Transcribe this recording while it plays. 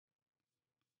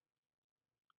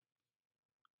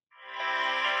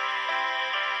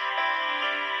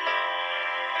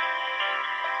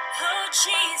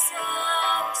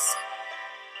Jesus.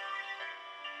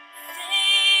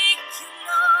 Thank you,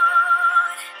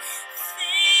 Lord.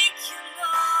 Thank you,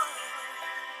 Lord.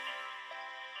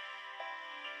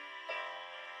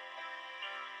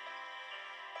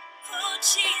 Oh,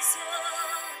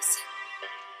 Jesus.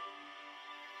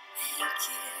 Thank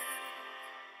you.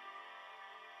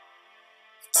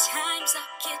 At times I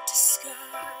get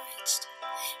discouraged,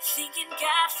 thinking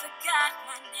God forgot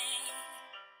my name.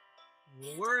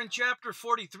 Well, we're in chapter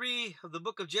 43 of the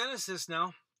book of Genesis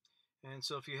now. And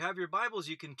so if you have your Bibles,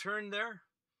 you can turn there.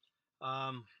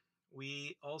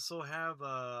 We also have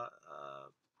a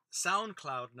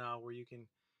SoundCloud now where you can,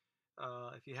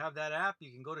 if you have that app,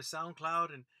 you can go to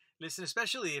SoundCloud and listen,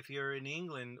 especially if you're in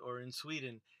England or in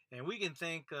Sweden. And we can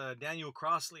thank Daniel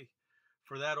Crossley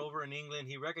for that over in England.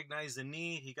 He recognized the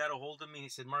need. He got a hold of me. He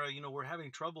said, Mario, we're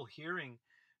having trouble hearing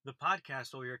the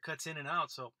podcast over here. It cuts in and out.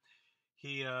 So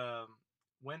he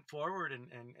went forward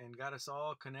and got us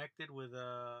all connected with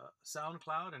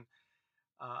SoundCloud. And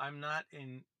I'm not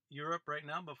in Europe right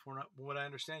now, but from what I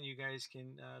understand, you guys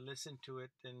can listen to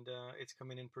it, and it's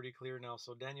coming in pretty clear now.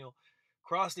 So Daniel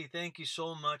Crossley, thank you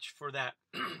so much for that.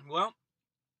 Well,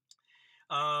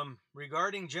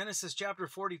 regarding Genesis chapter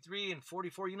 43 and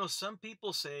 44, some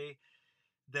people say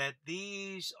that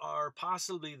these are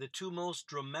possibly the two most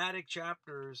dramatic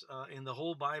chapters in the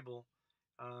whole Bible.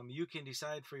 You can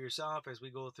decide for yourself as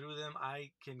we go through them. I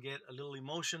can get a little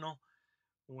emotional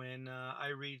when I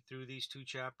read through these two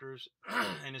chapters,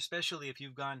 and especially if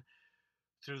you've gone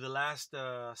through the last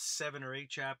 7 or 8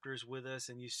 chapters with us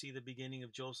and you see the beginning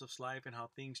of Joseph's life and how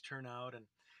things turn out and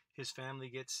his family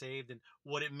gets saved and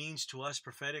what it means to us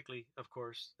prophetically. Of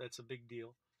course, that's a big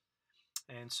deal.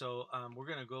 And so we're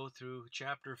going to go through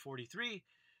chapter 43.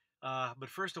 But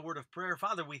first, a word of prayer.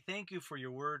 Father, we thank you for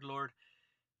your word, Lord.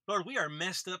 Lord, we are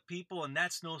messed up people, and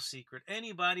that's no secret.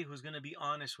 Anybody who's going to be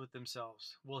honest with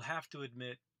themselves will have to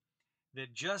admit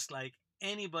that just like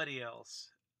anybody else,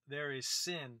 there is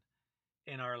sin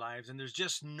in our lives, and there's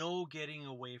just no getting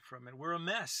away from it. We're a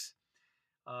mess.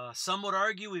 Some would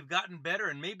argue we've gotten better,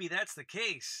 and maybe that's the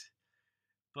case.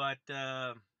 But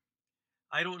I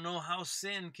don't know how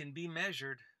sin can be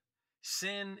measured.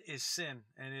 Sin is sin,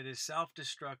 and it is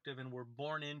self-destructive, and we're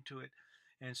born into it.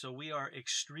 And so we are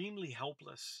extremely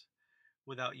helpless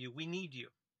without you. We need you.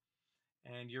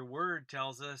 And your word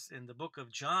tells us in the book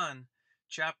of John,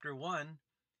 chapter 1,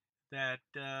 that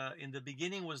in the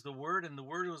beginning was the Word, and the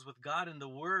Word was with God, and the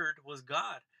Word was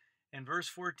God. And verse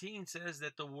 14 says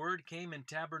that the Word came and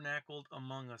tabernacled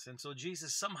among us. And so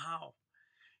Jesus, somehow,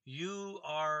 you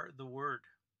are the Word.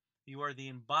 You are the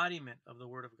embodiment of the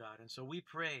Word of God. And so we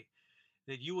pray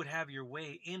that you would have your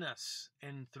way in us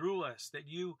and through us, that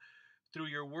you, through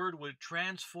your word, would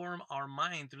transform our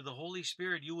mind. Through the Holy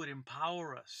Spirit, you would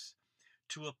empower us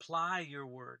to apply your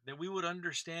word, that we would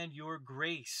understand your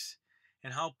grace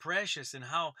and how precious and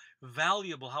how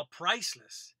valuable, how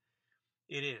priceless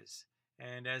it is.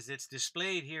 And as it's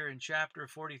displayed here in chapter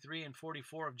 43 and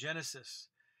 44 of Genesis,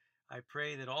 I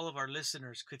pray that all of our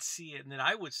listeners could see it and that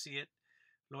I would see it,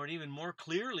 Lord, even more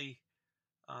clearly.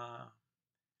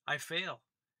 I fail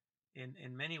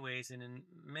in many ways, and in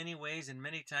many ways and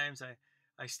many times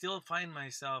I still find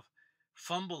myself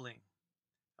fumbling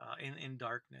in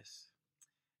darkness.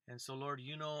 And so, Lord,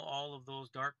 you know all of those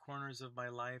dark corners of my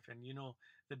life, and you know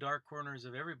the dark corners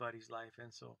of everybody's life.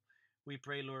 And so we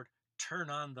pray, Lord, turn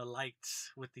on the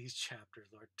lights with these chapters,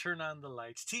 Lord. Turn on the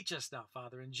lights. Teach us now,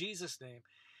 Father, in Jesus' name.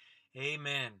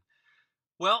 Amen.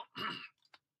 Well,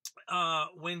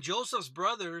 when Joseph's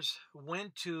brothers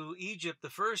went to Egypt the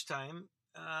first time,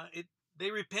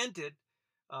 they repented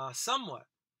somewhat.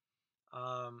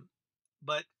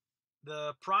 But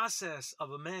the process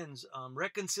of amends,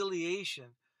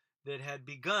 reconciliation that had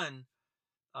begun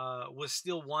was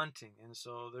still wanting. And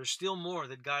so there's still more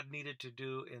that God needed to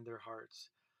do in their hearts.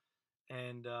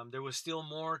 And there was still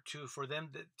more for them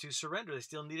to surrender. They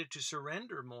still needed to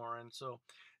surrender more. And so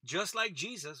just like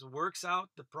Jesus works out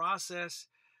the process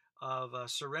of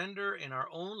surrender in our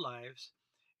own lives,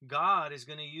 God is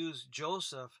going to use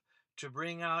Joseph to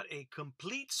bring out a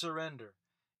complete surrender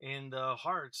in the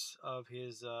hearts of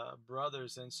his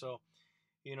brothers. And so,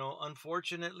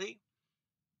 unfortunately,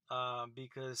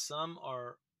 because some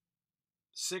are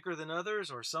sicker than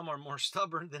others, or some are more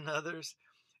stubborn than others,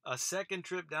 a second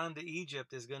trip down to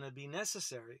Egypt is going to be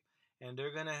necessary. And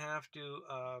they're going to have to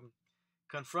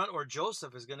confront, or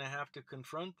Joseph is going to have to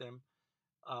confront them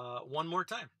one more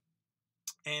time.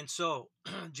 And so,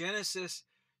 Genesis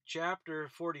chapter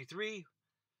 43,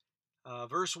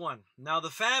 verse 1. Now the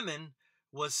famine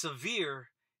was severe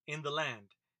in the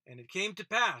land, and it came to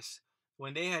pass,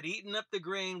 when they had eaten up the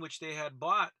grain which they had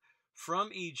bought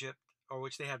from Egypt, or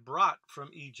which they had brought from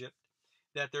Egypt,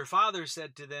 that their father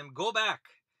said to them, "Go back,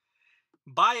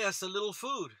 buy us a little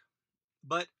food."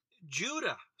 But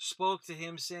Judah spoke to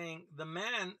him, saying, the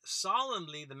man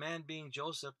solemnly, the man being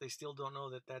Joseph, they still don't know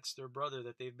that that's their brother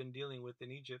that they've been dealing with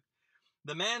in Egypt.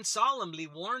 The man solemnly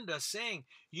warned us, saying,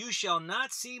 "You shall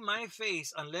not see my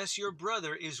face unless your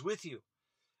brother is with you.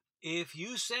 If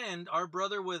you send our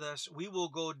brother with us, we will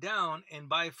go down and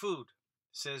buy food,"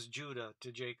 says Judah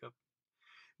to Jacob.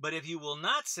 "But if you will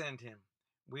not send him,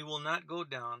 we will not go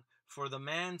down. For the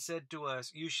man said to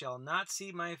us, you shall not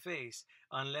see my face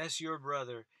unless your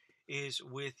brother is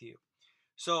with you."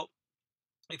 So,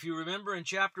 if you remember in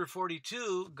chapter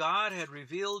 42, God had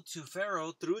revealed to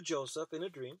Pharaoh through Joseph in a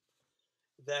dream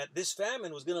that this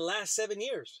famine was going to last 7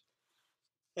 years.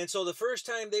 And so the first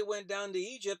time they went down to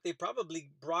Egypt, they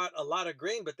probably brought a lot of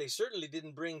grain, but they certainly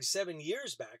didn't bring 7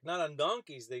 years back. Not on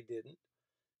donkeys, they didn't.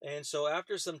 And so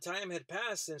after some time had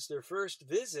passed since their first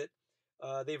visit,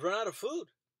 they've run out of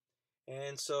food.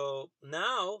 And so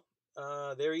now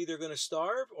they're either going to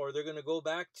starve or they're going to go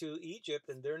back to Egypt.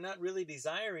 And they're not really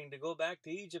desiring to go back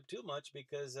to Egypt too much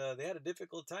because they had a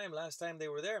difficult time last time they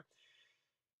were there.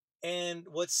 And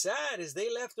what's sad is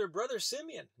they left their brother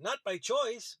Simeon, not by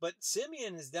choice, but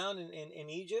Simeon is down in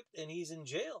Egypt and he's in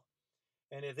jail.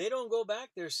 And if they don't go back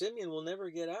there, Simeon will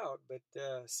never get out. But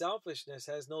selfishness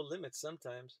has no limits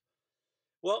sometimes.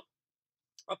 Well,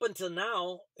 up until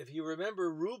now, if you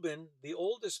remember Reuben, the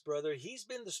oldest brother, he's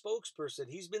been the spokesperson.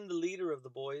 He's been the leader of the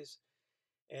boys.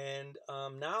 And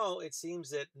now it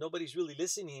seems that nobody's really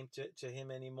listening to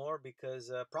him anymore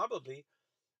because probably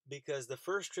because the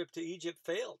first trip to Egypt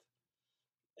failed.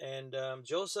 And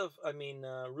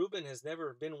Reuben has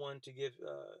never been one to give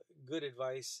good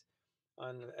advice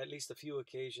on at least a few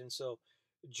occasions. So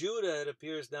Judah, it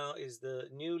appears now, is the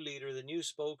new leader, the new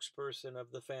spokesperson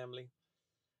of the family.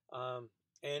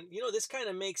 And, this kind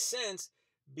of makes sense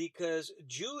because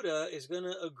Judah is going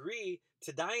to agree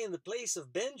to die in the place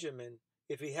of Benjamin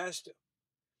if he has to.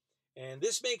 And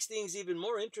this makes things even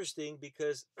more interesting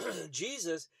because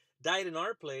Jesus died in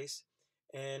our place.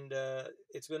 And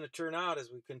it's going to turn out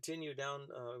as we continue down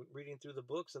reading through the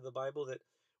books of the Bible that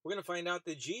we're going to find out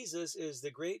that Jesus is the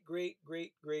great, great,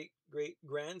 great, great, great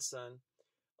grandson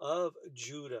of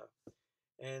Judah.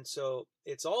 And so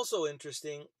it's also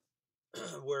interesting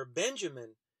where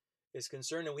Benjamin is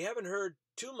concerned, and we haven't heard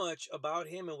too much about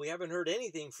him and we haven't heard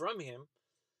anything from him.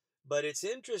 But it's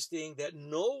interesting that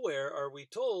nowhere are we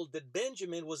told that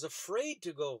Benjamin was afraid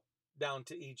to go down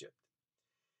to Egypt.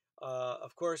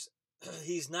 Of course,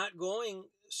 he's not going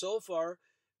so far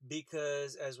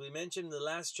because, as we mentioned in the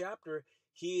last chapter,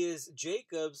 he is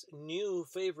Jacob's new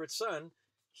favorite son.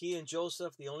 He and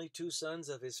Joseph, the only two sons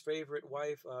of his favorite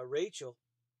wife, Rachel.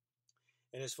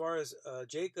 And as far as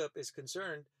Jacob is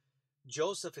concerned,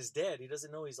 Joseph is dead. He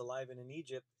doesn't know he's alive and in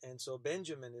Egypt. And so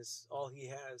Benjamin is all he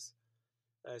has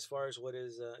as far as what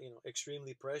is,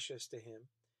 extremely precious to him.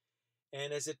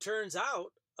 And as it turns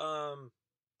out,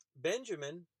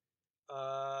 Benjamin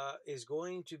is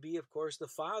going to be, of course, the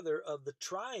father of the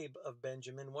tribe of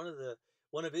Benjamin,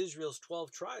 one of Israel's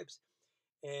 12 tribes.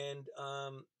 And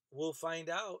we'll find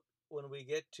out when we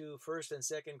get to 1st and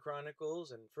 2nd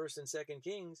Chronicles and 1st and 2nd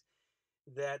Kings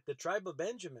that the tribe of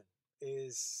Benjamin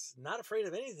is not afraid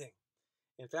of anything.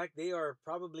 In fact, they are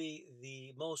probably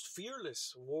the most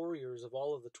fearless warriors of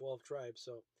all of the 12 tribes.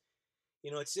 So,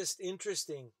 it's just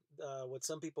interesting what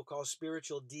some people call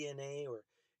spiritual DNA or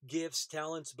gifts,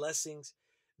 talents, blessings.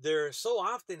 They're so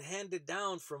often handed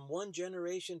down from one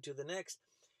generation to the next.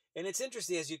 And it's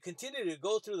interesting as you continue to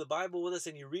go through the Bible with us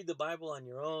and you read the Bible on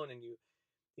your own and you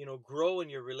grow in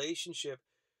your relationship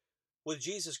with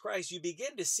Jesus Christ, you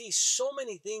begin to see so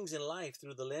many things in life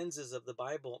through the lenses of the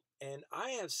Bible. And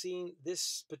I have seen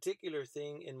this particular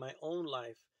thing in my own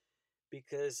life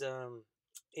because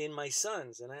in my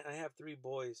sons, and I have 3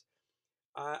 boys,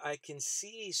 I can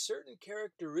see certain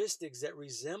characteristics that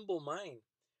resemble mine.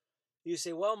 You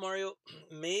say, well, Mario,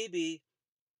 maybe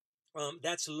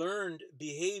that's learned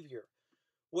behavior.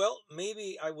 Well,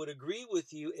 maybe I would agree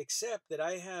with you, except that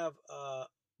I have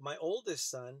my oldest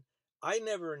son. I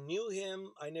never knew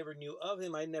him. I never knew of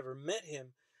him. I never met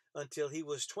him until he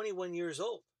was 21 years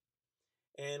old.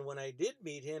 And when I did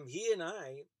meet him, he and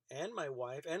I and my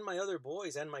wife and my other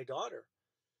boys and my daughter,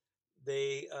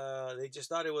 they just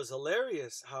thought it was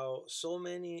hilarious how so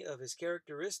many of his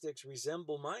characteristics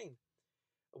resemble mine,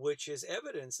 which is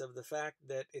evidence of the fact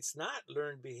that it's not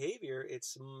learned behavior.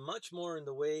 It's much more in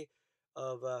the way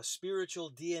of spiritual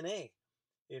DNA.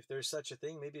 If there's such a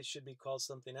thing, maybe it should be called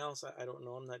something else. I don't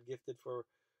know. I'm not gifted for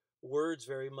words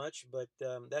very much, but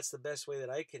that's the best way that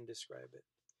I can describe it.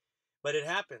 But it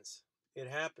happens. It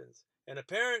happens. And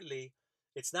apparently,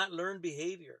 it's not learned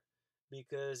behavior,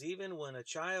 because even when a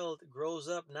child grows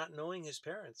up not knowing his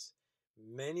parents,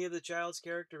 many of the child's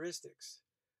characteristics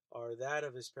are that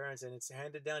of his parents, and it's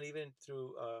handed down even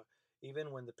through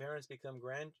even when the parents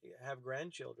have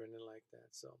grandchildren and like that.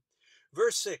 So,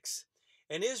 verse 6,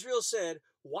 and Israel said,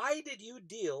 why did you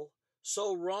deal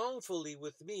so wrongfully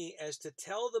with me as to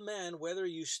tell the man whether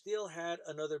you still had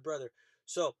another brother?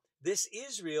 So this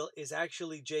Israel is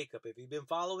actually Jacob. If you've been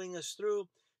following us through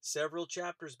several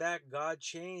chapters back, God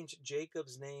changed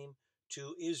Jacob's name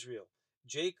to Israel.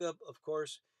 Jacob, of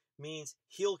course, means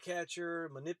heel catcher,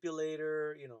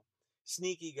 manipulator,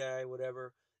 sneaky guy,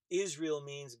 whatever. Israel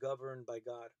means governed by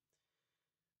God.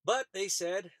 But they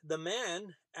said, the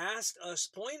man asked us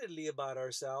pointedly about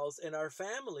ourselves and our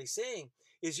family, saying,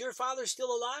 is your father still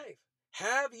alive?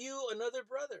 Have you another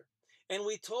brother? And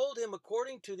we told him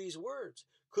according to these words.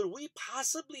 Could we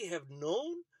possibly have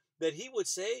known that he would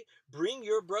say, bring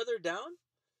your brother down?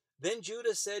 Then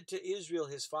Judah said to Israel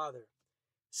his father,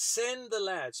 send the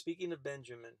lad, speaking of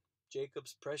Benjamin,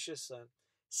 Jacob's precious son,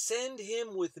 send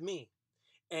him with me,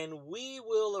 and we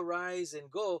will arise and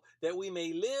go, that we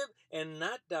may live and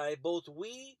not die, both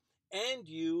we and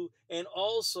you, and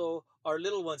also our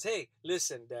little ones. Hey,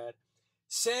 listen, Dad,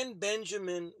 send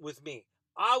Benjamin with me.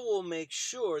 I will make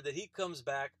sure that he comes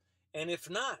back, and if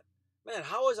not, man,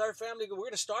 how is our family going? We're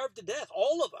going to starve to death,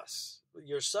 all of us,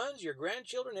 your sons, your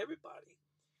grandchildren, everybody.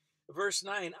 Verse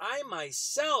 9, I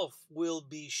myself will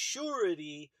be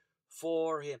surety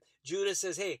for him. Judah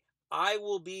says, hey, I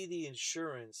will be the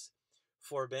insurance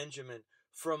for Benjamin.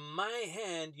 From my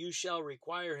hand you shall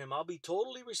require him. I'll be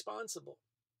totally responsible.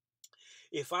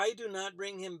 If I do not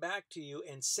bring him back to you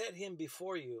and set him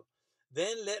before you,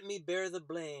 then let me bear the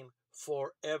blame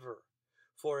forever.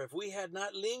 For if we had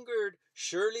not lingered,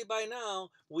 surely by now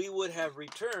we would have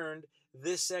returned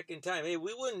this second time. Hey,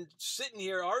 we wouldn't sitting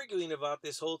here arguing about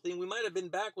this whole thing. We might have been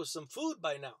back with some food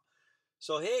by now.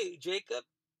 So, hey, Jacob,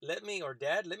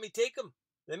 Dad, let me take him.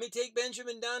 Let me take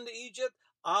Benjamin down to Egypt.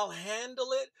 I'll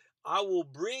handle it. I will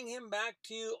bring him back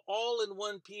to you all in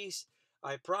one piece.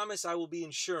 I promise I will be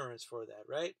insurance for that,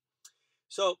 right?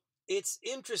 So it's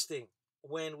interesting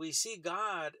when we see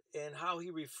God and how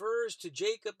he refers to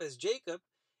Jacob as Jacob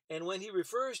and when he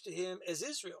refers to him as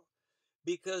Israel.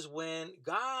 Because when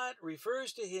God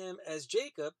refers to him as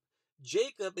Jacob,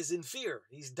 Jacob is in fear.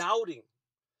 He's doubting.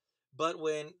 But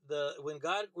when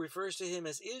God refers to him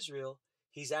as Israel,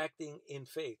 he's acting in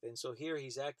faith. And so here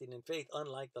he's acting in faith,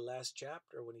 unlike the last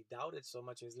chapter when he doubted so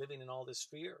much. He's living in all this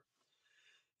fear.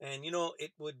 And,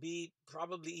 it would be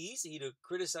probably easy to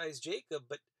criticize Jacob,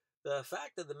 but the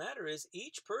fact of the matter is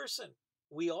each person,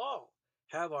 we all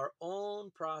have our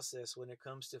own process when it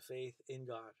comes to faith in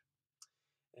God.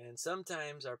 And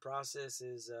sometimes our process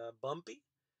is bumpy.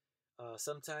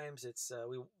 Sometimes it's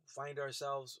we find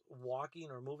ourselves walking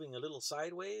or moving a little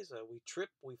sideways. We trip,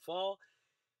 we fall.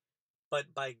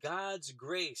 But by God's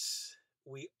grace,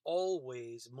 we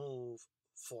always move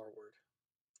forward.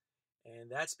 And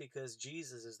that's because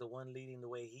Jesus is the one leading the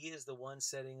way. He is the one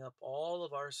setting up all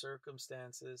of our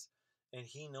circumstances, and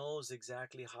he knows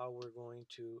exactly how we're going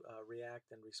to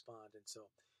react and respond. And so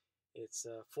it's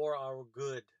for our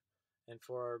good and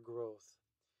for our growth.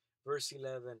 Verse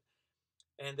 11,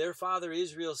 and their father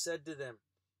Israel said to them,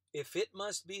 if it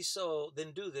must be so,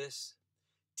 then do this.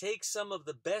 Take some of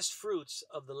the best fruits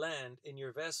of the land in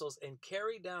your vessels and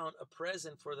carry down a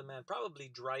present for the man, probably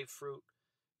dry fruit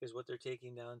is what they're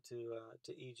taking down to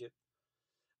Egypt.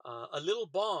 A little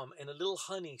balm and a little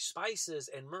honey, spices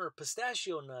and myrrh,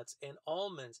 pistachio nuts and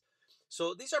almonds.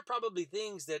 So these are probably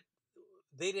things that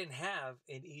they didn't have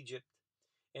in Egypt.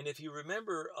 And if you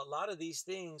remember, a lot of these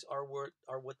things are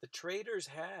what the traders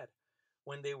had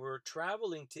when they were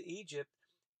traveling to Egypt,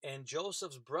 and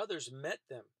Joseph's brothers met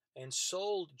them and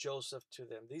sold Joseph to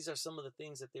them. These are some of the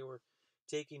things that they were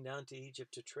taking down to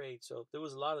Egypt to trade. So there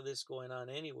was a lot of this going on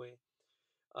anyway.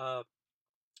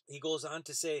 He goes on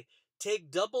to say,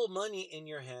 take double money in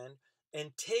your hand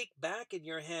and take back in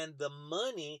your hand the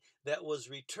money that was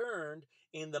returned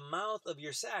in the mouth of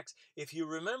your sacks. If you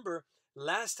remember,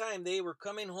 last time they were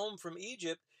coming home from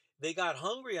Egypt, they got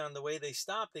hungry on the way. They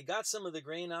stopped. They got some of the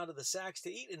grain out of the sacks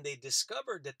to eat, and they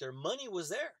discovered that their money was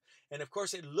there. And of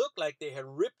course, it looked like they had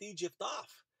ripped Egypt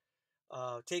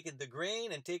off, taken the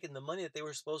grain and taken the money that they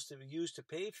were supposed to use to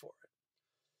pay for it.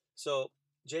 So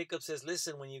Jacob says,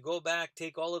 listen, when you go back,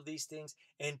 take all of these things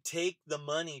and take the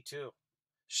money too.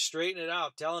 Straighten it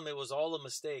out. Tell them it was all a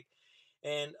mistake.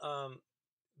 And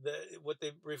what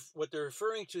they're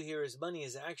referring to here as money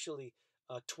is actually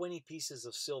 20 pieces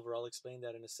of silver. I'll explain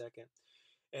that in a second.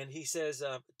 And he says,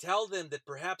 tell them that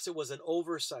perhaps it was an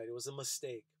oversight, it was a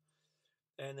mistake.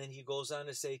 And then he goes on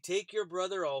to say, take your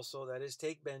brother also, that is,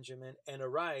 take Benjamin, and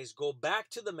arise, go back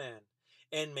to the man,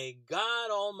 and may God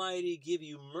Almighty give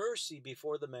you mercy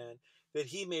before the man, that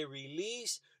he may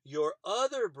release your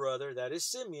other brother, that is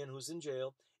Simeon, who's in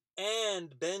jail,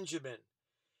 and Benjamin.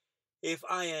 If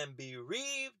I am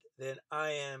bereaved, then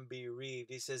I am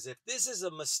bereaved. He says, if this is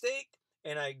a mistake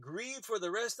and I grieve for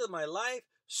the rest of my life,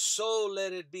 so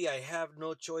let it be. I have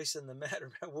no choice in the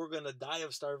matter. We're going to die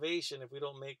of starvation if we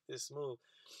don't make this move.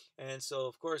 And so,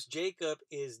 of course, Jacob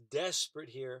is desperate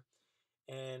here.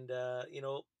 And,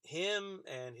 him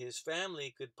and his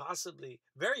family could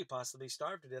very possibly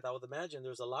starve to death. I would imagine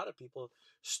there's a lot of people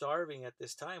starving at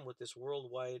this time with this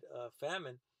worldwide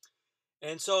famine.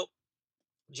 And so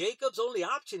Jacob's only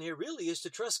option here really is to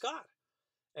trust God.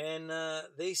 And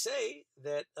they say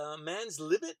that man's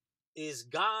limit is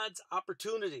God's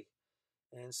opportunity.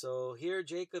 And so here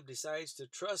Jacob decides to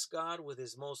trust God with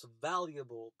his most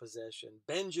valuable possession,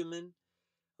 Benjamin,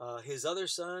 his other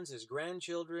sons, his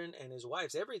grandchildren, and his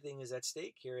wives. Everything is at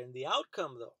stake here. And the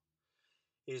outcome, though,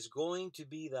 is going to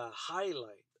be the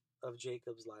highlight of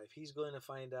Jacob's life. He's going to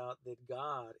find out that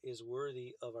God is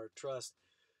worthy of our trust,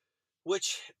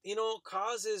 which,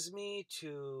 causes me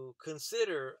to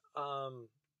consider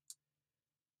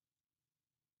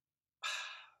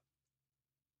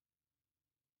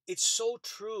it's so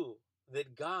true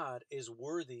that God is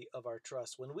worthy of our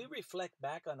trust. When we reflect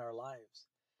back on our lives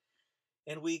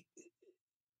and we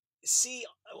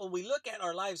when we look at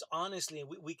our lives honestly,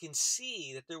 we can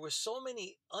see that there were so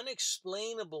many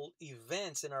unexplainable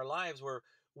events in our lives where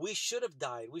we should have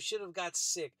died, we should have got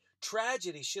sick,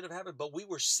 tragedy should have happened, but we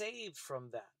were saved from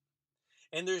that.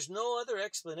 And there's no other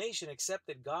explanation except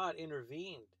that God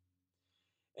intervened.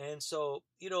 And so,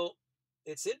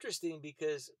 it's interesting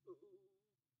because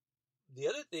the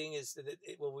other thing is that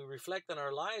when we reflect on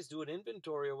our lives, do an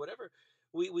inventory or whatever,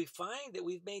 we find that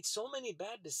we've made so many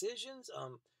bad decisions.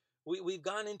 We've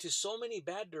gone into so many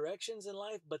bad directions in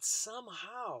life, but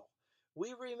somehow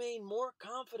we remain more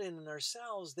confident in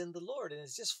ourselves than the Lord. And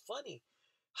it's just funny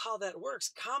how that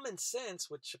works. Common sense,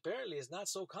 which apparently is not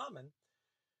so common,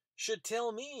 should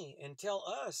tell me and tell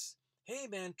us, hey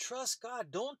man, trust God.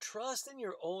 Don't trust in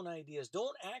your own ideas.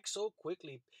 Don't act so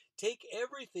quickly. Take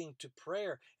everything to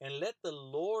prayer and let the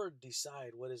Lord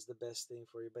decide what is the best thing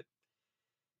for you. But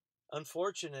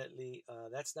unfortunately,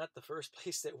 that's not the first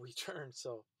place that we turn.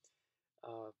 So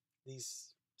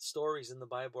these stories in the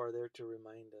Bible are there to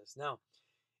remind us. Now,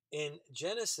 in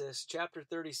Genesis chapter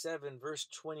 37, verse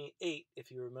 28,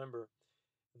 if you remember,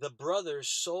 the brothers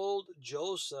sold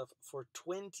Joseph for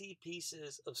 20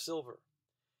 pieces of silver.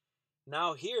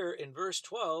 Now here in verse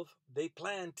 12, they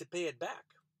plan to pay it back.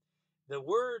 The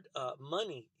word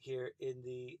money here in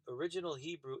the original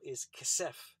Hebrew is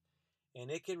kesef,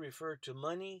 and it can refer to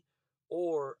money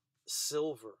or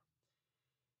silver.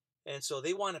 And so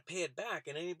they want to pay it back,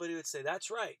 and anybody would say, that's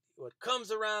right. What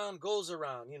comes around goes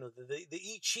around. The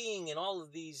I Ching and all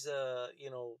of these,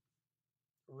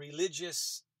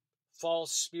 religious,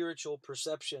 false spiritual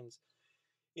perceptions.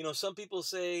 Some people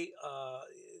say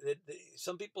that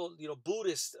some people,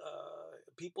 Buddhist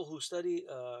people who study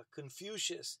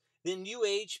Confucius, the New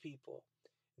Age people,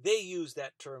 they use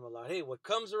that term a lot. Hey, what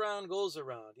comes around goes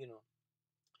around,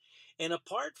 And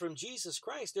apart from Jesus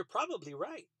Christ, they're probably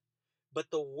right.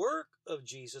 But the work of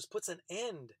Jesus puts an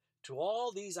end to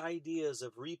all these ideas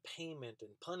of repayment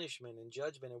and punishment and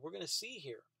judgment. And we're going to see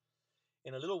here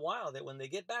in a little while that when they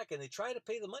get back and they try to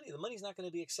pay the money's not going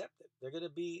to be accepted. They're going to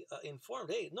be informed,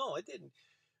 hey, no, it didn't.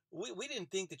 We didn't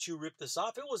think that you ripped us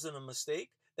off. It wasn't a mistake.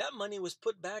 That money was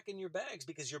put back in your bags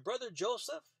because your brother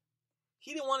Joseph,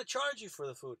 he didn't want to charge you for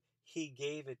the food. He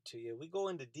gave it to you. We go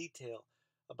into detail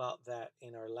about that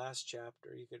in our last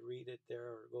chapter. You could read it there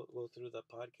or go through the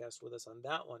podcast with us on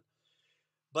that one.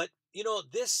 But,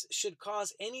 this should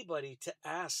cause anybody to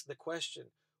ask the question,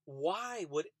 why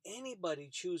would anybody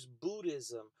choose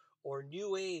Buddhism or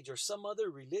New Age or some other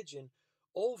religion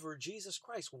over Jesus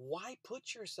Christ? Why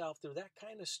put yourself through that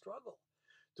kind of struggle,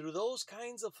 through those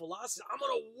kinds of philosophies? I'm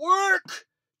going to work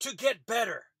to get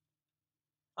better.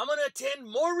 I'm going to attend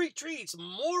more retreats,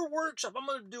 more workshops. I'm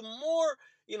going to do more,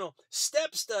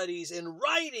 step studies and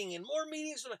writing and more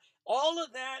meetings. All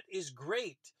of that is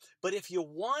great. But if you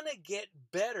want to get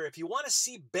better, if you want to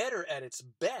see better at its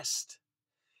best,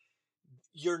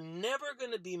 you're never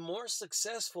going to be more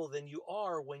successful than you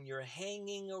are when you're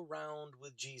hanging around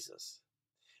with Jesus,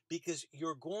 because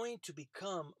you're going to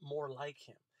become more like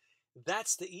him.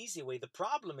 That's the easy way. The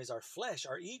problem is our flesh,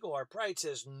 our ego, our pride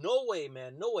says, no way,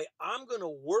 man, no way. I'm going to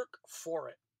work for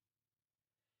it.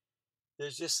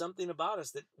 There's just something about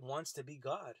us that wants to be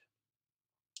God.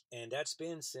 And that's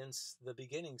been since the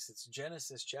beginning, since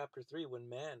Genesis chapter 3, when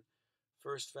man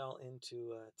first fell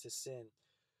into to sin.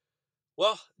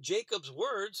 Well, Jacob's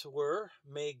words were,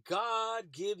 "May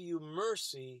God give you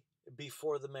mercy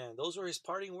before the man." Those were his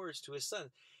parting words to his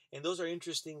son. And those are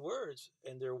interesting words,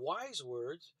 and they're wise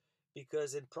words,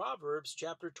 because in Proverbs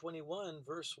chapter 21,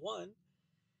 verse 1,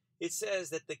 it says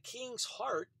that the king's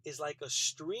heart is like a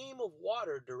stream of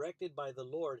water directed by the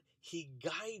Lord. He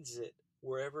guides it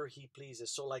wherever he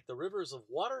pleases. So like the rivers of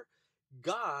water,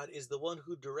 God is the one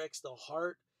who directs the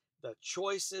heart, the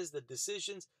choices, the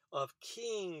decisions of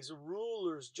kings,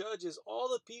 rulers, judges, all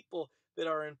the people that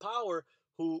are in power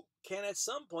who can at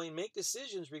some point make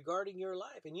decisions regarding your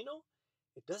life. And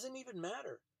it doesn't even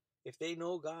matter if they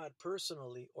know God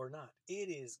personally or not. It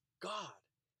is God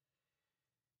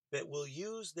that will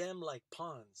use them like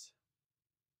pawns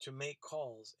to make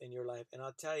calls in your life. And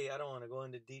I'll tell you, I don't want to go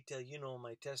into detail. You know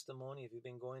my testimony if you've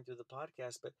been going through the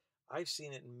podcast, but I've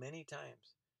seen it many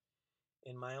times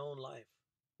in my own life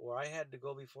where I had to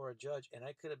go before a judge and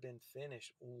I could have been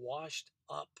finished, washed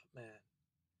up, man.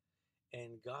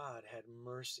 And God had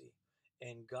mercy.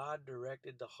 And God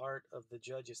directed the heart of the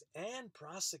judges and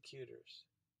prosecutors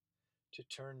to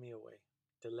turn me away,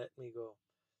 to let me go.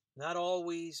 Not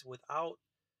always without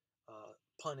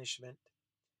punishment,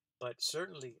 but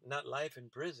certainly not life in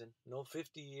prison, no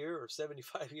 50-year or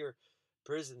 75-year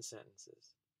prison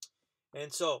sentences.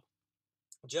 And so,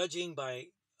 judging by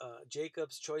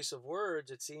Jacob's choice of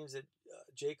words, it seems that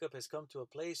Jacob has come to a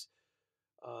place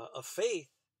of faith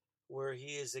where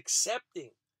he is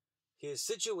accepting his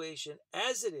situation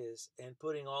as it is and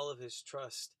putting all of his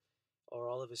trust or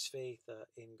all of his faith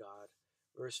in God.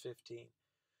 Verse 15.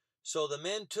 So the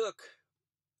men took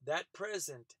that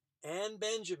present and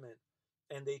Benjamin,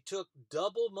 and they took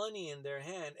double money in their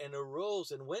hand and arose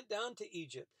and went down to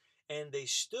Egypt, and they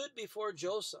stood before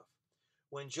Joseph.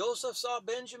 When Joseph saw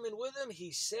Benjamin with him,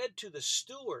 he said to the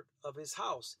steward of his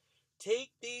house,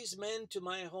 "Take these men to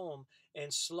my home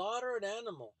and slaughter an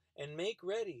animal and make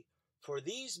ready, for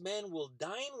these men will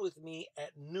dine with me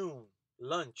at noon,"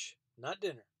 lunch, not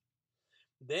dinner.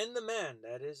 Then the man,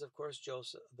 that is, of course,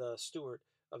 Joseph, the steward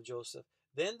of Joseph,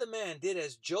 then the man did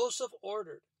as Joseph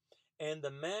ordered, and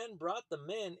the man brought the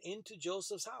men into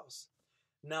Joseph's house.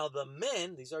 Now the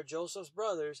men, these are Joseph's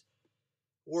brothers,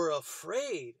 were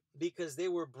afraid because they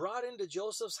were brought into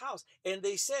Joseph's house. And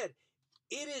they said,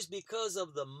 "It is because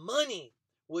of the money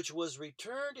which was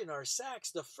returned in our sacks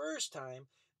the first time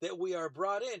that we are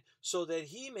brought in, so that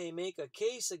he may make a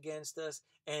case against us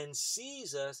and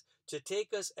seize us to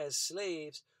take us as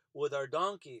slaves with our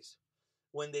donkeys."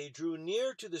 When they drew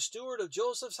near to the steward of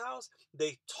Joseph's house,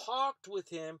 they talked with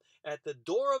him at the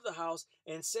door of the house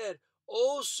and said,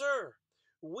 "O sir,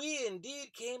 we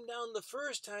indeed came down the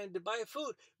first time to buy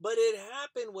food, but it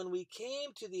happened when we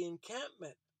came to the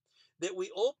encampment that we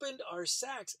opened our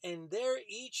sacks, and there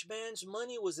each man's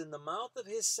money was in the mouth of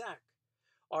his sack,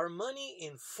 our money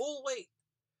in full weight.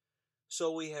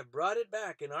 So we have brought it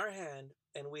back in our hand,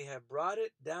 and we have brought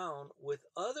it down with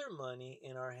other money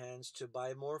in our hands to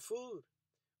buy more food.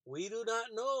 We do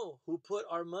not know who put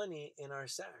our money in our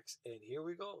sacks." And here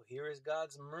we go. Here is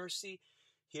God's mercy.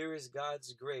 Here is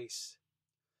God's grace.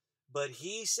 But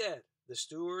he said, the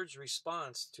steward's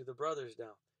response to the brothers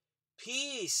now,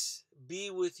 "Peace be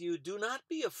with you. Do not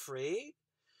be afraid.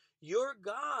 Your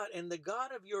God and the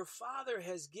God of your father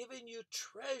has given you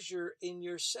treasure in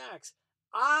your sacks.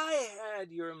 I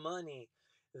had your money."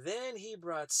 Then he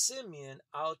brought Simeon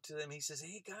out to them. He says,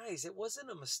 "Hey guys, it wasn't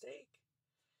a mistake.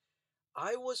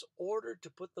 I was ordered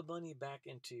to put the money back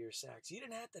into your sacks. You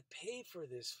didn't have to pay for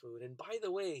this food. And by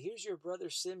the way, here's your brother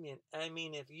Simeon." I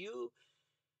mean, if you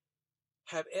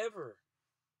have ever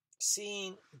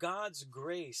seen God's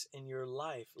grace in your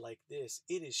life like this,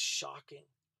 it is shocking.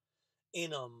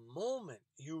 In a moment,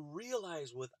 you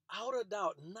realize without a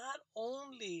doubt, not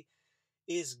only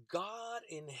is God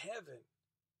in heaven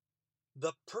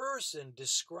the person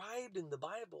described in the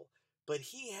Bible, but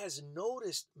he has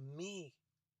noticed me.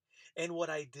 And what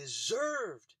I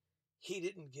deserved, he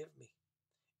didn't give me.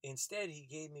 Instead, he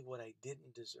gave me what I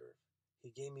didn't deserve.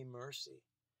 He gave me mercy.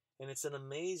 And it's an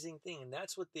amazing thing. And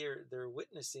that's what they're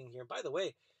witnessing here. By the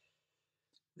way,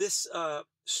 this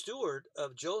steward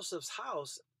of Joseph's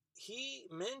house, he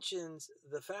mentions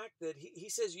the fact that he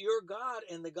says, "Your God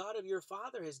and the God of your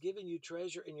father has given you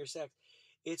treasure in your sacks."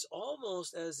 It's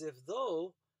almost as if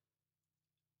though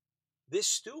this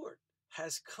steward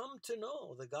has come to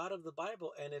know the God of the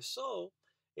Bible. And if so,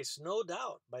 it's no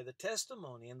doubt by the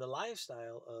testimony and the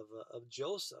lifestyle of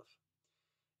Joseph.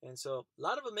 And so a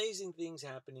lot of amazing things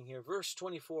happening here. Verse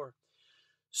 24,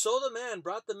 So the man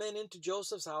brought the men into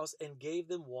Joseph's house and gave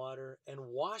them water and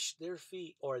washed their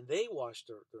feet, or they washed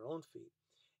their own feet.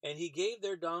 And he gave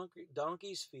their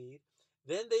donkeys feed.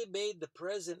 Then they made the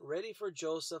present ready for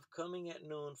Joseph coming at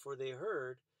noon, for they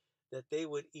heard that they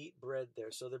would eat bread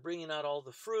there. So they're bringing out all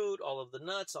the fruit, all of the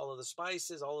nuts, all of the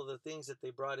spices, all of the things that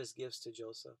they brought as gifts to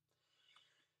Joseph.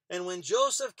 And when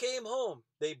Joseph came home,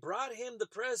 they brought him the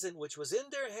present which was in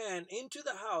their hand into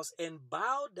the house and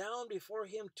bowed down before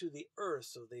him to the earth.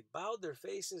 So they bowed their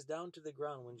faces down to the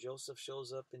ground when Joseph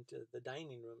shows up into the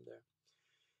dining room there.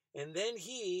 And then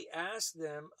he asked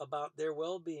them about their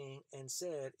well-being and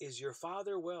said, "Is your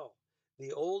father well?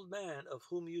 The old man of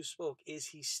whom you spoke, is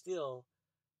he still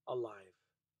alive?"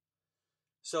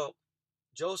 So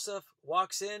Joseph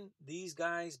walks in. These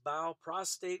guys bow,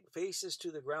 prostrate, faces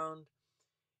to the ground.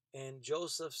 And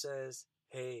Joseph says,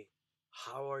 "Hey,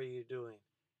 how are you doing?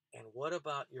 And what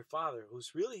about your father,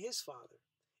 who's really his father?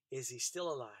 Is he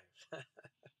still alive?"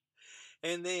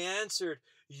 And they answered,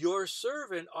 "Your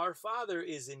servant, our father,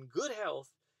 is in good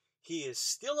health. He is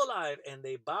still alive." And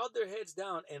they bowed their heads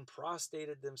down and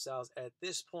prostrated themselves. At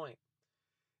this point,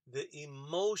 the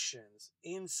emotions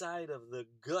inside of the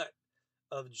gut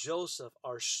of Joseph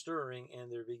are stirring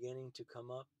and they're beginning to come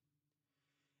up.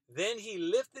 Then he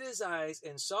lifted his eyes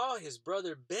and saw his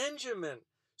brother Benjamin.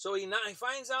 So he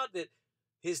finds out that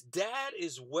his dad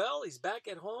is well. He's back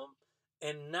at home.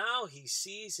 And now he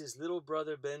sees his little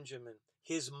brother Benjamin,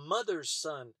 his mother's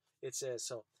son, it says.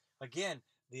 So again,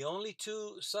 the only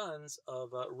two sons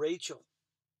of Rachel.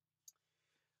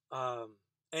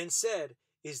 And said,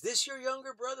 "Is this your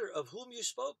younger brother of whom you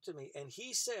spoke to me?" And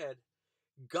he said,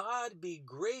 "God be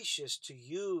gracious to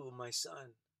you, my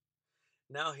son."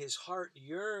 Now his heart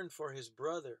yearned for his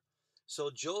brother.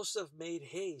 So Joseph made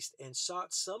haste and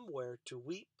sought somewhere to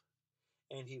weep.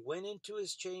 And he went into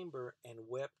his chamber and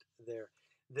wept there.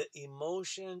 The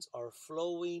emotions are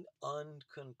flowing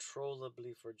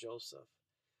uncontrollably for Joseph,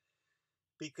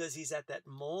 because he's at that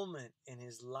moment in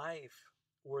his life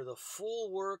where the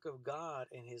full work of God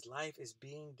in his life is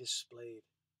being displayed.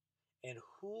 And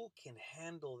who can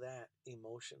handle that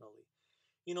emotionally?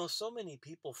 You know, so many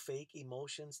people fake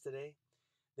emotions today.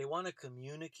 They want to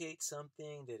communicate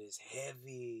something that is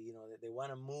heavy, that they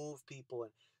want to move people,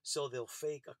 and so they'll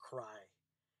fake a cry.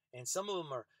 And some of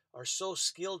them are so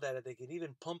skilled at it, they can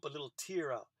even pump a little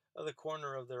tear out of the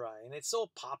corner of their eye. And it's so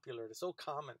popular, it's so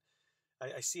common.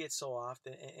 I see it so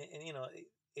often, and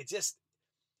it's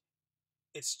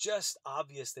just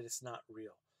obvious that it's not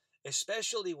real.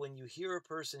 Especially when you hear a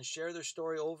person share their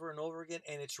story over and over again,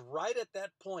 and it's right at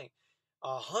that point.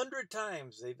 100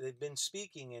 times they've been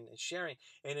speaking and sharing,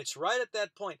 and it's right at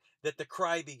that point that the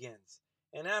cry begins.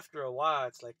 And after a while,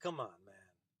 it's like, come on, man.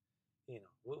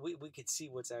 We could see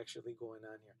what's actually going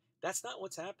on here. That's not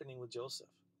what's happening with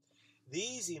Joseph.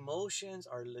 These emotions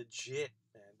are legit,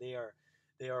 man.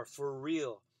 They are for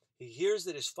real. He hears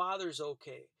that his father's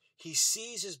okay. He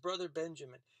sees his brother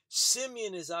Benjamin.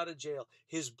 Simeon is out of jail.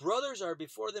 His brothers are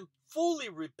before them fully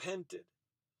repented.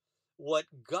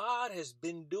 What God has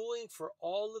been doing for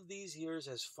all of these years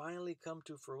has finally come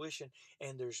to fruition,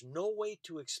 and there's no way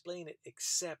to explain it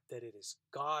except that it is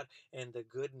God and the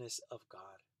goodness of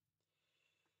God.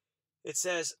 It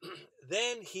says,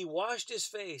 "Then he washed his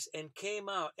face and came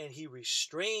out, and he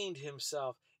restrained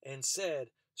himself and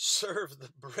said, 'Serve the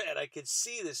bread.'" I could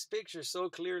see this picture so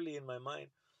clearly in my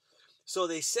mind. "So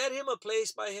they set him a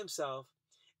place by himself,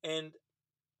 and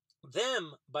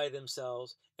them by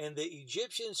themselves, and the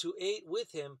Egyptians who ate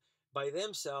with him by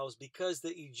themselves, because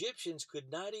the Egyptians could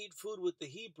not eat food with the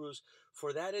Hebrews,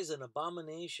 for that is an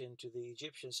abomination to the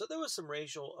Egyptians." So there was some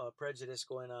racial prejudice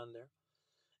going on there.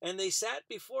 "And they sat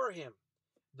before him,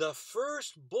 the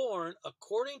firstborn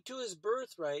according to his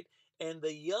birthright, and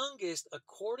the youngest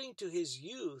according to his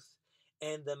youth.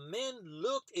 And the men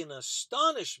looked in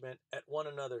astonishment at one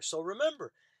another." So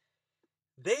remember,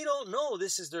 they don't know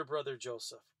this is their brother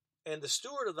Joseph. And the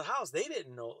steward of the house, he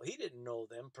didn't know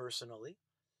them personally.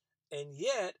 And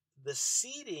yet the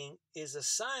seating is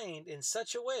assigned in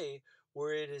such a way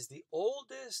where it is the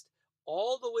oldest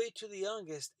all the way to the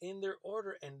youngest in their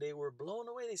order. And they were blown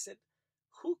away. They said,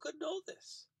 "Who could know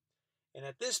this?" And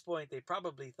at this point, they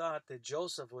probably thought that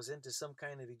Joseph was into some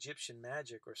kind of Egyptian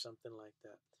magic or something like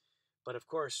that. But of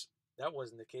course, that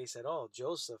wasn't the case at all.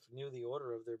 Joseph knew the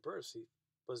order of their births. He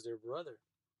was their brother.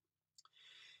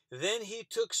 "Then he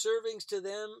took servings to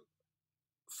them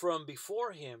from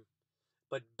before him,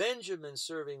 but Benjamin's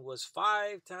serving was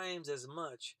 5 times as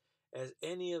much as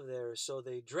any of theirs. So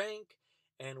they drank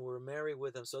and were merry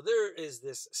with him." So there is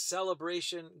this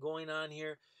celebration going on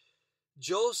here.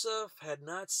 Joseph had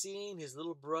not seen his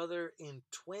little brother in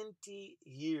 20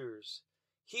 years.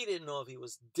 He didn't know if he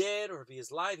was dead or if he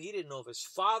was alive. He didn't know if his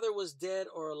father was dead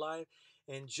or alive.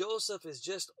 And Joseph is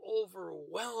just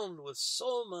overwhelmed with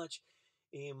so much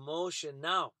emotion.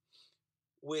 Now,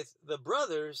 with the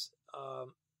brothers,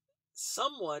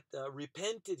 somewhat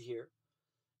repented here.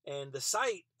 And the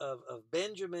sight of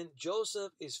Benjamin,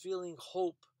 Joseph is feeling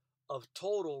hope of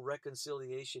total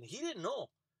reconciliation. He didn't know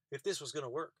if this was going to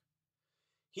work.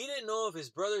 He didn't know if his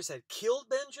brothers had killed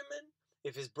Benjamin,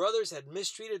 if his brothers had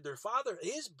mistreated their father.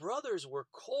 His brothers were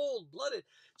cold-blooded.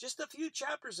 Just a few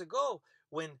chapters ago,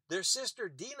 when their sister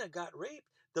Dinah got raped,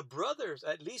 the brothers,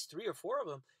 at least 3 or 4 of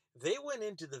them, they went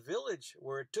into the village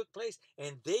where it took place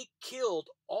and they killed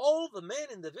all the men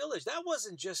in the village. That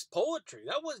wasn't just poetry.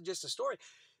 That wasn't just a story.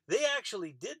 They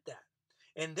actually did that.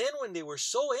 And then when they were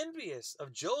so envious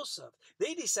of Joseph,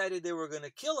 they decided they were going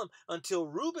to kill him until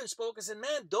Reuben spoke and said,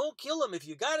 man, don't kill him. If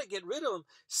you got to get rid of him,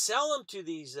 sell him to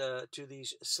these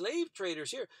slave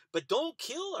traders here. But don't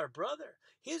kill our brother.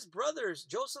 His brothers,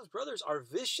 Joseph's brothers, are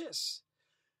vicious.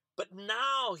 But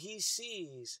now he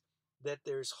sees that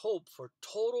there's hope for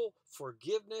total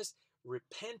forgiveness,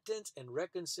 repentance, and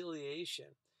reconciliation.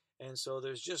 And so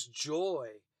there's just joy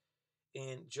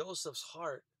in Joseph's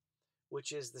heart,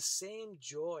 which is the same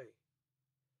joy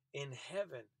in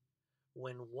heaven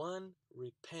when one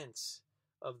repents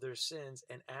of their sins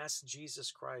and asks Jesus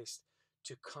Christ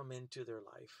to come into their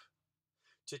life,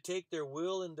 to take their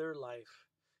will in their life,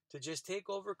 to just take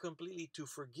over completely, to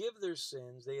forgive their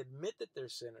sins. They admit that they're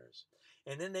sinners.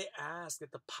 And then they ask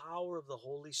that the power of the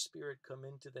Holy Spirit come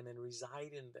into them and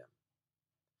reside in them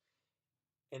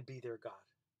and be their God.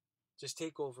 Just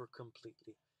take over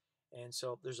completely. And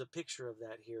so there's a picture of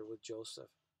that here with Joseph.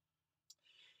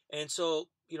 And so,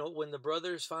 when the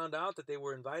brothers found out that they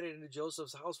were invited into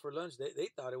Joseph's house for lunch, they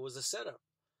thought it was a setup.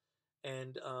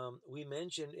 And we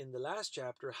mentioned in the last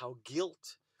chapter how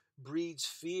guilt breeds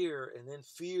fear, and then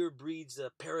fear breeds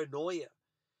paranoia.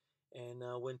 And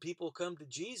when people come to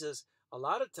Jesus, a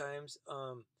lot of times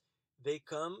they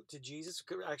come to Jesus,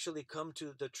 actually come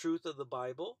to the truth of the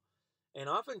Bible. And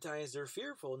oftentimes they're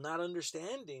fearful, not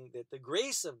understanding that the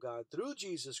grace of God through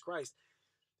Jesus Christ,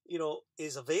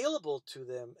 is available to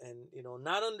them, and,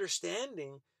 not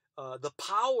understanding the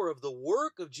power of the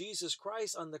work of Jesus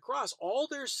Christ on the cross. All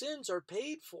their sins are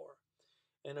paid for.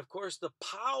 And of course, the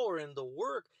power and the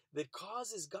work that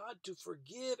causes God to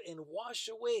forgive and wash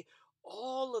away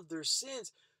all of their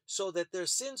sins so that their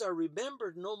sins are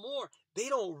remembered no more. They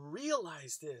don't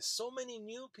realize this. So many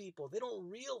new people, they don't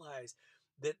realize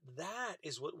that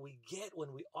is what we get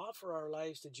when we offer our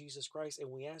lives to Jesus Christ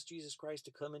and we ask Jesus Christ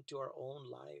to come into our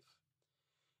own life.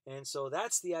 And so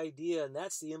that's the idea, and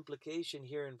that's the implication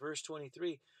here in verse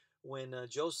 23 when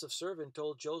Joseph's servant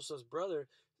told Joseph's brother,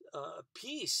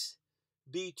 peace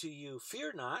be to you,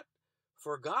 fear not,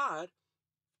 for God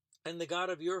and the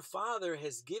God of your father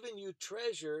has given you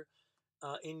treasure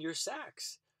in your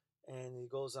sacks. And he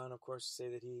goes on, of course, to say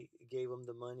that he gave him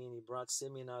the money and he brought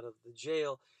Simeon out of the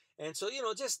jail. And so,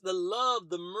 just the love,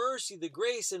 the mercy, the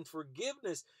grace, and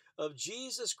forgiveness of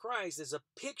Jesus Christ is a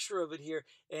picture of it here.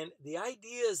 And the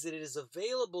idea is that it is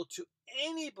available to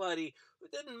anybody.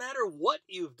 It doesn't matter what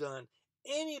you've done.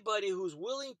 Anybody who's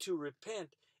willing to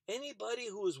repent. Anybody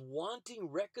who is wanting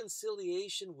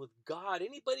reconciliation with God.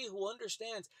 Anybody who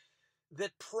understands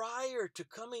that prior to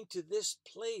coming to this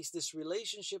place, this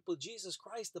relationship with Jesus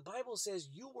Christ, the Bible says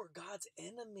you were God's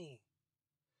enemy.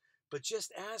 But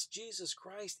just ask Jesus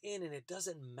Christ in and it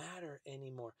doesn't matter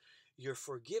anymore. Your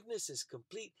forgiveness is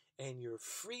complete and your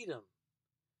freedom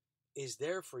is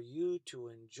there for you to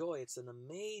enjoy. It's an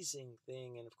amazing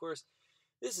thing. And of course,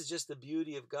 this is just the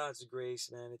beauty of God's grace,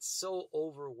 man. It's so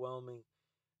overwhelming.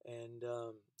 And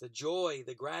the joy,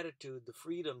 the gratitude, the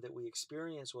freedom that we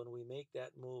experience when we make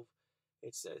that move,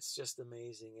 it's just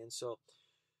amazing. And so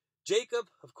Jacob,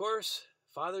 of course,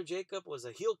 Father Jacob was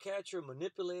a heel catcher,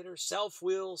 manipulator,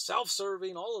 self-will,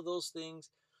 self-serving, all of those things.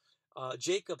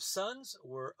 Jacob's sons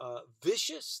were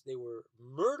vicious. They were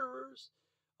murderers.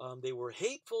 They were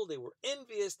hateful. They were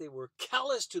envious. They were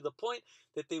callous to the point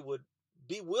that they would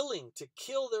be willing to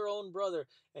kill their own brother.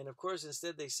 And of course,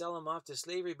 instead, they sell him off to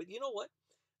slavery. But you know what?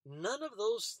 None of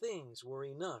those things were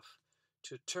enough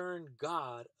to turn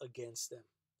God against them.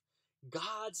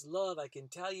 God's love, I can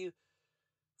tell you,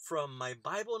 from my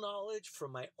Bible knowledge,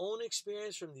 from my own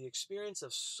experience, from the experience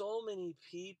of so many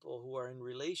people who are in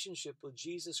relationship with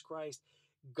Jesus Christ,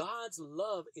 God's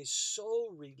love is so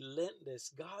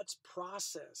relentless. God's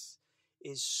process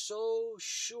is so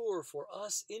sure for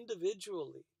us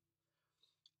individually.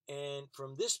 And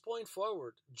from this point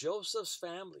forward, Joseph's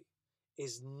family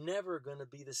is never going to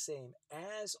be the same,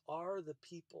 as are the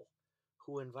people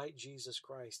who invite Jesus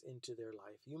Christ into their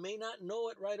life. You may not know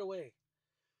it right away,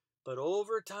 but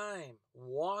over time,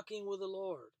 walking with the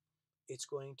Lord, it's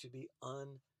going to be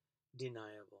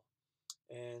undeniable.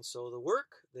 And so the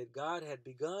work that God had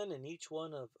begun in each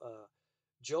one of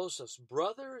Joseph's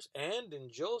brothers, and in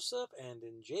Joseph, and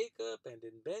in Jacob, and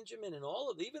in Benjamin, and all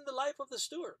of even the life of the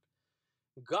steward,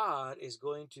 God is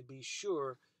going to be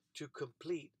sure to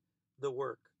complete the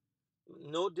work.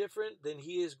 No different than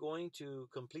He is going to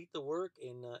complete the work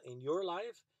in your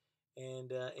life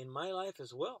and in my life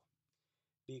as well,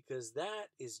 because that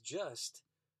is just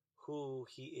who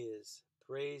He is.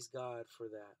 Praise God for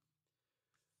that.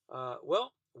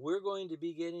 Well, we're going to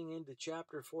be getting into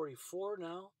chapter 44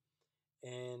 now.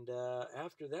 And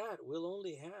after that, we'll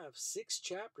only have 5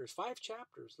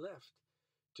 chapters left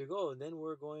to go. And then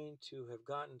we're going to have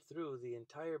gotten through the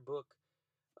entire book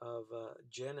of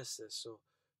Genesis. So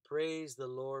praise the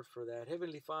Lord for that.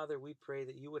 Heavenly Father, we pray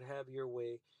that you would have your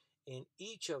way in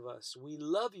each of us. We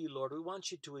love you, Lord. We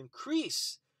want you to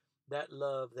increase that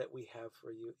love that we have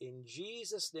for you. In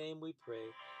Jesus' name we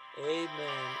pray. Amen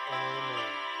and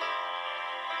amen.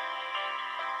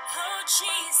 Oh,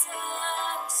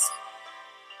 Jesus.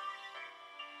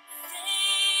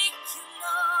 Thank you,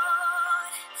 Lord.